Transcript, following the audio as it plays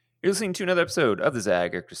You're listening to another episode of the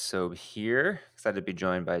Zag. Eric Sobe here. Excited to be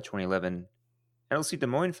joined by 2011 NLC Des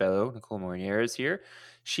Moines fellow Nicole Moriniere is here.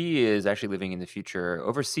 She is actually living in the future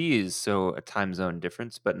overseas, so a time zone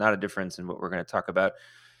difference, but not a difference in what we're going to talk about.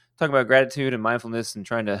 Talking about gratitude and mindfulness and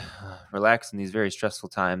trying to relax in these very stressful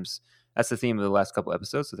times. That's the theme of the last couple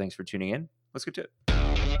episodes, so thanks for tuning in. Let's get to it.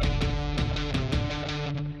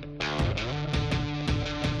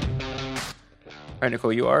 All right,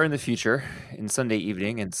 Nicole, you are in the future in Sunday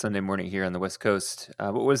evening and Sunday morning here on the West Coast.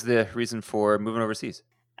 What was the reason for moving overseas?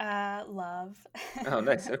 Love. Oh,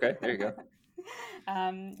 nice. Okay, there you go.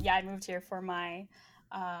 Yeah, I moved here for my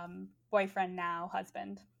boyfriend now,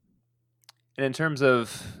 husband. And in terms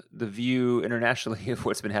of the view internationally of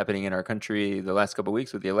what's been happening in our country the last couple of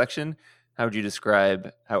weeks with the election, how would you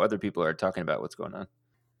describe how other people are talking about what's going on?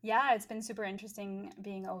 Yeah, it's been super interesting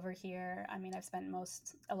being over here. I mean, I've spent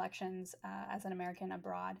most elections as an American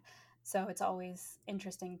abroad, so it's always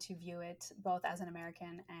interesting to view it both as an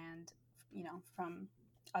American and, from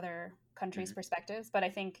other countries' Mhm. perspectives. But I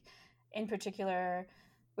think, in particular,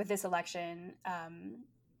 with this election,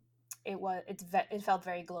 it felt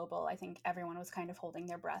very global. I think everyone was kind of holding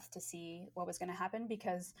their breath to see what was going to happen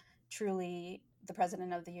because truly the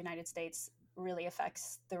president of the United States really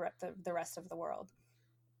affects the rest of the world.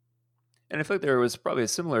 And I feel like there was probably a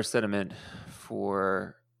similar sentiment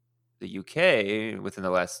for the UK within the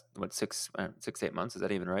last, what, 6 to 8 months? Is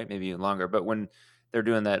that even right? Maybe even longer. But when they're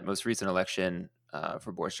doing that most recent election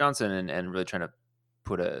for Boris Johnson and really trying to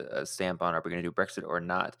put a stamp on, are we going to do Brexit or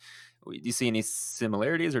not? Do you see any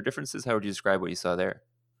similarities or differences? How would you describe what you saw there?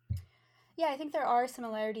 Yeah, I think there are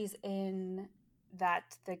similarities in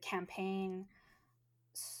that the campaign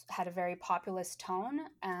had a very populist tone,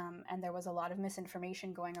 and there was a lot of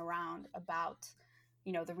misinformation going around about,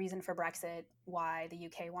 the reason for Brexit, why the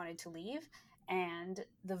UK wanted to leave, and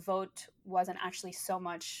the vote wasn't actually so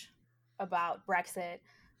much about Brexit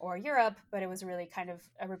or Europe, but it was really kind of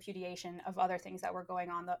a repudiation of other things that were going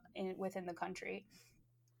on within the country.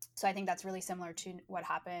 So I think that's really similar to what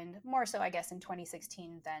happened more so, I guess, in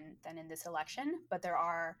 2016 than in this election. But there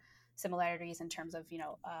are similarities in terms of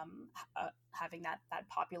having that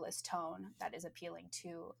populist tone that is appealing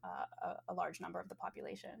to a large number of the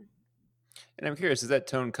population. And I'm curious, is that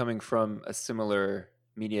tone coming from a similar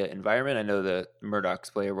media environment? I know the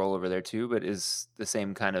Murdochs play a role over there too, but is the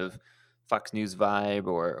same kind of Fox News vibe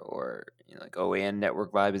or like OAN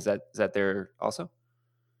network vibe? Is that there also?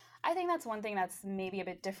 I think that's one thing that's maybe a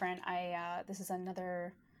bit different. I This is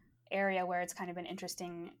another area where it's kind of been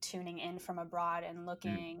interesting tuning in from abroad and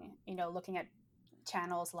Mm. looking at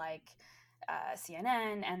channels like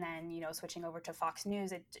CNN, and then switching over to Fox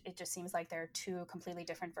News. It just seems like there are two completely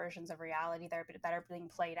different versions of reality that are being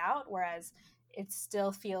played out. Whereas it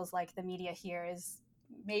still feels like the media here is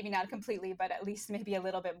maybe not completely, but at least maybe a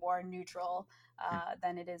little bit more neutral Mm.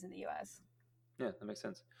 than it is in the U.S. Yeah, that makes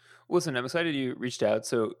sense. Well, listen, I'm excited you reached out.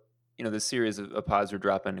 So, this series of pods we're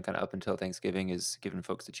dropping kind of up until Thanksgiving is giving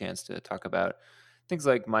folks a chance to talk about things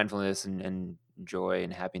like mindfulness and joy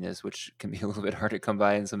and happiness, which can be a little bit hard to come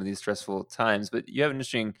by in some of these stressful times. But you have an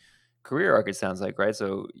interesting career arc, it sounds like, right?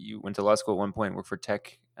 So you went to law school at one point, worked for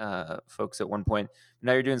tech folks at one point.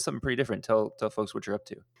 Now you're doing something pretty different. Tell folks what you're up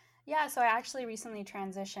to. Yeah, so I actually recently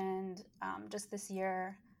transitioned just this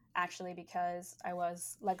year, actually, because I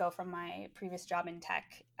was let go from my previous job in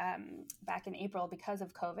tech back in April because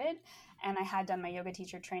of COVID. And I had done my yoga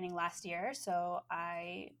teacher training last year. So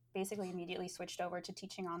I basically immediately switched over to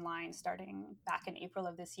teaching online starting back in April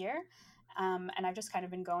of this year. And I've just kind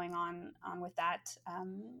of been going on with that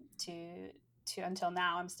to until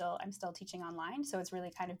now. I'm still teaching online. So it's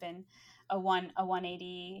really kind of been a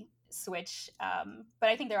 180 switch. But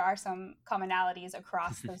I think there are some commonalities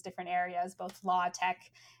across those different areas, both law,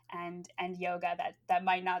 tech, and yoga that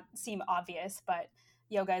might not seem obvious, but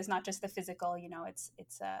yoga is not just the physical.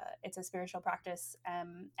 It's a spiritual practice,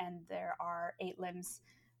 and there are 8 limbs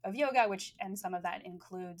of yoga, which and some of that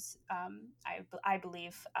includes, I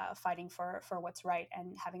believe, fighting for what's right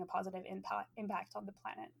and having a positive impact on the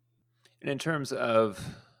planet. And in terms of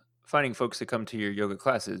finding folks to come to your yoga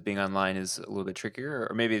classes, being online is a little bit trickier,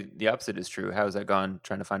 or maybe the opposite is true. How has that gone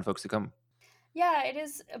trying to find folks to come? Yeah, it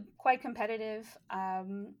is quite competitive,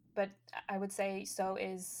 but I would say so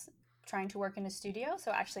is trying to work in a studio.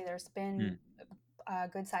 So actually, there's been Hmm.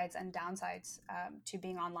 good sides and downsides to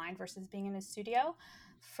being online versus being in a studio.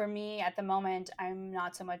 For me, at the moment, I'm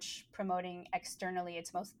not so much promoting externally.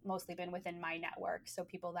 It's mostly been within my network. So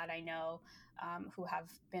people that I know who have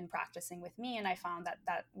been practicing with me, and I found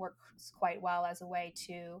that works quite well as a way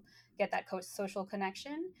to get that social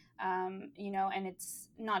connection. And it's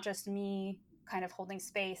not just me kind of holding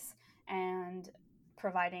space and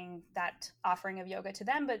providing that offering of yoga to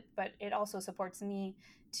them, but it also supports me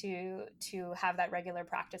to have that regular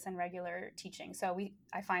practice and regular teaching. So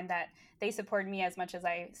I find that they support me as much as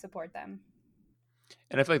I support them.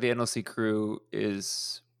 And I feel like the NLC crew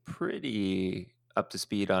is pretty up to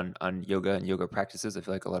speed on yoga and yoga practices. I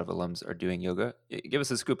feel like a lot of alums are doing yoga. Give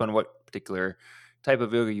us a scoop on what particular type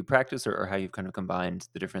of yoga you practice, or how you've kind of combined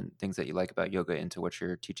the different things that you like about yoga into what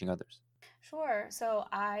you're teaching others. Sure. So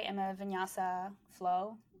I am a vinyasa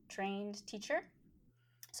flow trained teacher.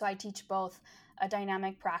 So I teach both a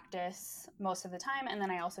dynamic practice most of the time, and then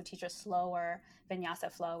I also teach a slower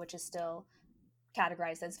vinyasa flow, which is still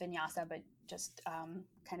categorized as vinyasa, but just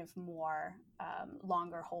kind of more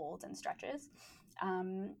longer holds and stretches.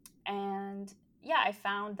 And yeah, I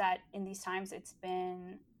found that in these times, it's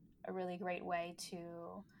been a really great way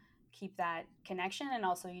to keep that connection. And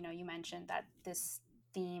also, you mentioned that this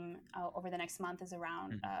theme over the next month is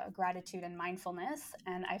around Mhm. gratitude and mindfulness.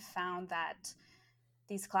 And I found that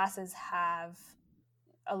these classes have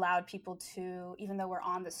allowed people to, even though we're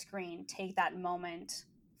on the screen, take that moment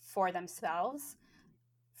for themselves,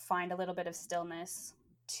 find a little bit of stillness,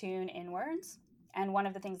 tune inwards. And one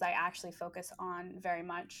of the things I actually focus on very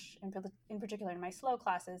much, in particular in my slow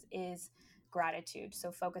classes, is gratitude.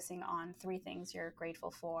 So focusing on three things you're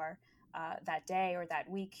grateful for that day or that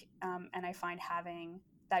week. And I find having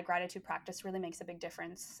that gratitude practice really makes a big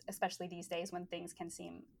difference, especially these days when things can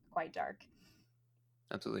seem quite dark.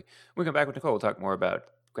 Absolutely. When we come back with Nicole, we'll talk more about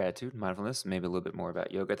gratitude, mindfulness, and maybe a little bit more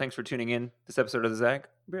about yoga. Thanks for tuning in this episode of The Zag.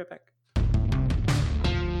 Be right back.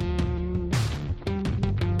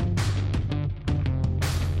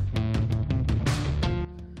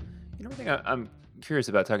 One thing I'm curious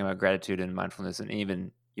about talking about gratitude and mindfulness and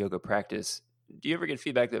even yoga practice. Do you ever get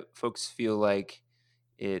feedback that folks feel like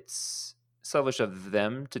it's selfish of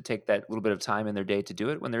them to take that little bit of time in their day to do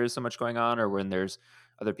it when there is so much going on, or when there's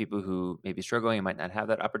other people who may be struggling and might not have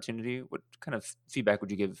that opportunity? What kind of feedback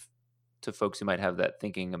would you give to folks who might have that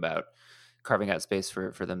thinking about carving out space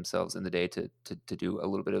for themselves in the day to do a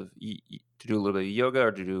little bit of to do a little bit of yoga,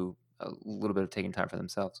 or to do a little bit of taking time for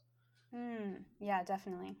themselves? Yeah,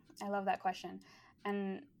 definitely. I love that question.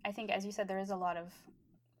 And I think, as you said, there is a lot of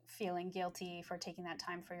feeling guilty for taking that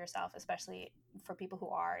time for yourself, especially for people who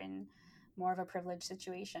are in more of a privileged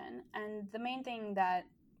situation. And the main thing that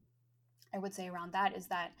I would say around that is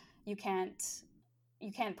that you can't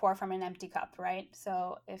you can't pour from an empty cup, right?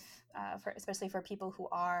 So if for especially for people who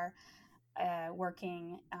are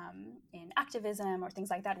working in activism or things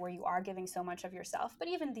like that, where you are giving so much of yourself. But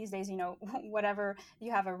even these days, whatever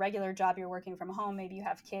you have a regular job, you're working from home, maybe you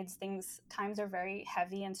have kids, times are very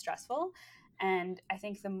heavy and stressful. And I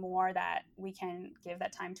think the more that we can give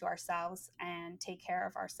that time to ourselves and take care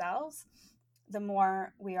of ourselves, the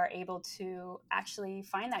more we are able to actually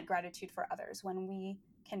find that gratitude for others when we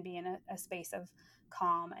can be in a space of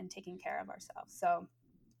calm and taking care of ourselves. So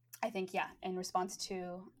I think, yeah, in response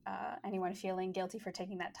to anyone feeling guilty for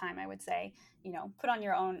taking that time, I would say, put on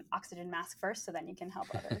your own oxygen mask first so then you can help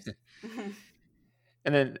others.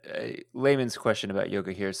 And then a layman's question about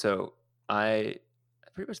yoga here. So I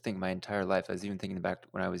pretty much think my entire life, I was even thinking back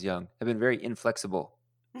when I was young, have been very inflexible,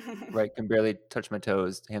 right? Can barely touch my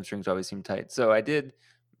toes. Hamstrings always seem tight. So I did,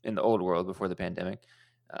 in the old world before the pandemic,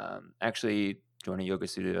 actually join a yoga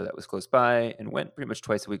studio that was close by and went pretty much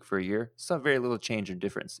twice a week for a year. Saw very little change or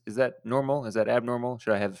difference. Is that normal? Is that abnormal?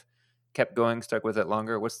 Should I have kept going, stuck with it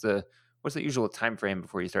longer? What's the usual time frame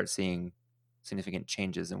before you start seeing significant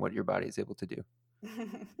changes in what your body is able to do?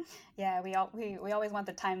 Yeah, we always want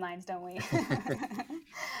the timelines, don't we?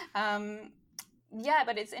 um, yeah,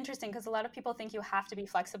 but it's interesting because a lot of people think you have to be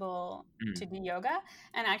flexible to Mm, do yoga,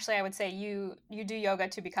 and actually, I would say you do yoga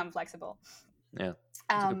to become flexible. yeah,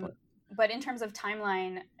 that's a good Um, point. but in terms of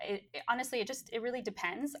timeline, honestly, it really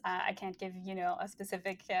depends. I can't give a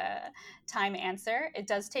specific time answer. It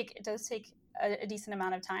does take a decent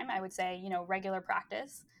amount of time. I would say regular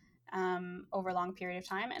practice over a long period of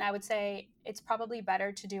time, and I would say it's probably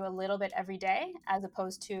better to do a little bit every day as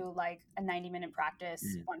opposed to like a 90-minute practice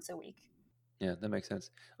Mm, once a week. yeah, that makes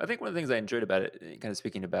sense. I think one of the things I enjoyed about it, kind of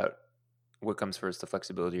speaking about what comes first, the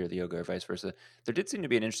flexibility or the yoga, or vice versa, there did seem to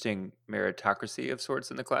be an interesting meritocracy of sorts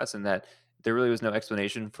in the class, in that there really was no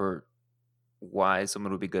explanation for why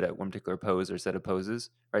someone would be good at one particular pose or set of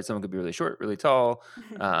poses, right? Someone could be really short, really tall,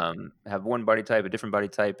 have one body type, a different body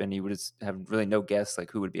type, and you would just have really no guess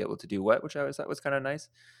like who would be able to do what, which I always thought was kind of nice.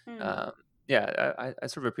 Hmm. Um, yeah, I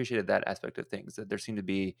sort of appreciated that aspect of things, that there seemed to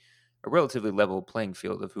be a relatively level playing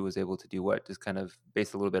field of who was able to do what, just kind of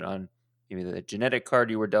based a little bit on maybe the genetic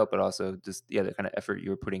card you were dealt, but also just the kind of effort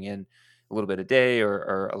you were putting in, a little bit a day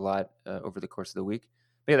or a lot over the course of the week.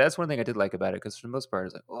 But yeah, that's one thing I did like about it because for the most part, I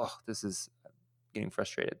was like, oh, this is getting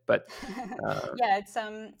frustrated. But Yeah,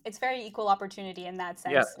 it's very equal opportunity in that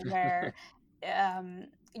yeah. sense where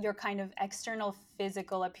your kind of external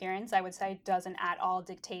physical appearance, I would say, doesn't at all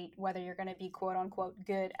dictate whether you're going to be quote unquote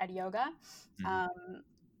good at yoga. Mhm. Um,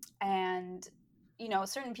 and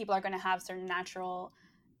certain people are going to have certain natural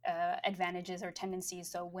advantages or tendencies.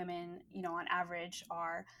 So women, on average,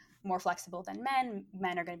 are more flexible than men.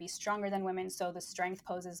 Men are going to be stronger than women, so the strength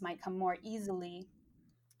poses might come more easily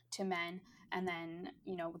to men, and then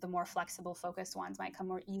the more flexible focused ones might come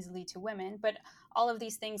more easily to women. But all of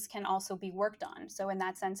these things can also be worked on, so in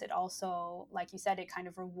that sense it also, like you said, it kind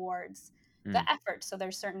of rewards Mm. the effort. So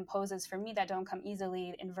there's certain poses for me that don't come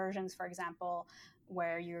easily. Inversions, for example,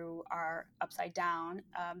 where you are upside down,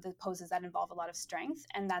 the poses that involve a lot of strength,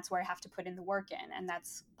 and that's where I have to put in the work in, and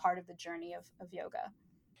that's part of the journey of yoga.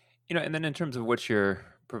 And then in terms of what you're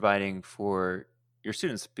providing for your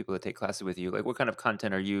students, people that take classes with you, like what kind of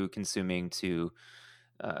content are you consuming to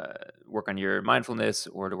uh, work on your mindfulness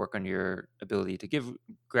or to work on your ability to give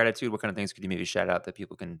gratitude? What kind of things could you maybe shout out that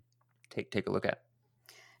people can take a look at?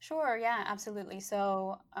 Sure, yeah, absolutely.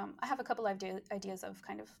 So I have a couple of ideas of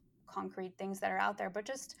kind of concrete things that are out there, but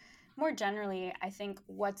just more generally, I think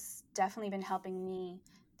what's definitely been helping me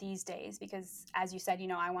these days, because as you said,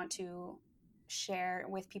 I want to share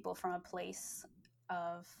with people from a place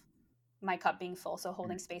of my cup being full, so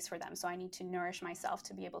holding space for them. So I need to nourish myself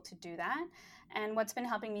to be able to do that. And what's been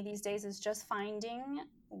helping me these days is just finding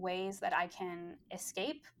ways that I can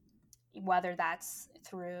escape, whether that's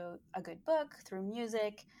through a good book, through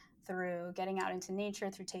music, through getting out into nature,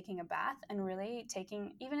 through taking a bath, and really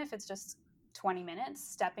taking, even if it's just 20 minutes,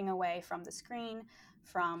 stepping away from the screen,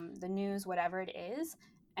 from the news, whatever it is.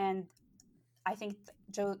 And I think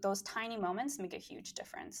those tiny moments make a huge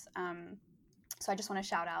difference. So I just want to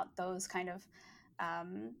shout out those kind of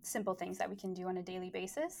simple things that we can do on a daily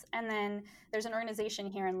basis. And then there's an organization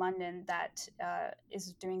here in London that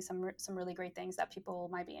is doing some really great things that people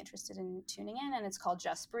might be interested in tuning in, and it's called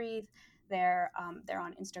Just Breathe. They're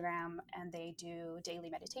on Instagram, and they do daily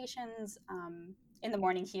meditations in the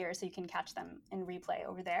morning here, so you can catch them in replay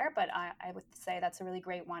over there. But I would say that's a really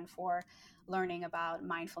great one for learning about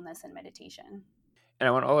mindfulness and meditation. And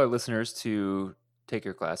I want all our listeners to take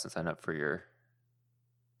your class and sign up for your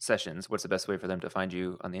sessions. What's the best way for them to find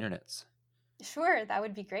you on the internets? Sure, that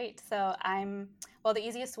would be great. Well, the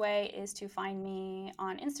easiest way is to find me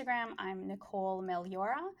on Instagram. I'm Nicole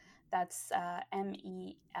Meliora. That's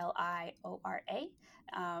Meliora.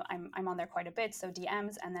 I'm on there quite a bit, so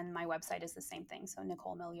DMs, and then my website is the same thing. So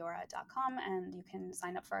NicoleMeliora.com, and you can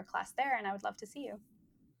sign up for a class there, and I would love to see you.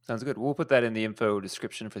 Sounds good. We'll put that in the info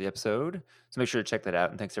description for the episode. So make sure to check that out.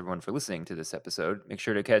 And thanks everyone for listening to this episode. Make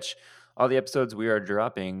sure to catch all the episodes we are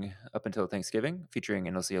dropping up until Thanksgiving, featuring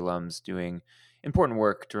NLC alums doing important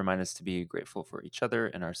work to remind us to be grateful for each other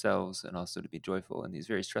and ourselves, and also to be joyful in these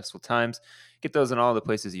very stressful times. Get those in all the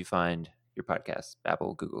places you find your podcasts: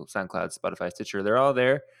 Apple, Google, SoundCloud, Spotify, Stitcher. They're all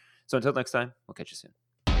there. So until next time, we'll catch you soon.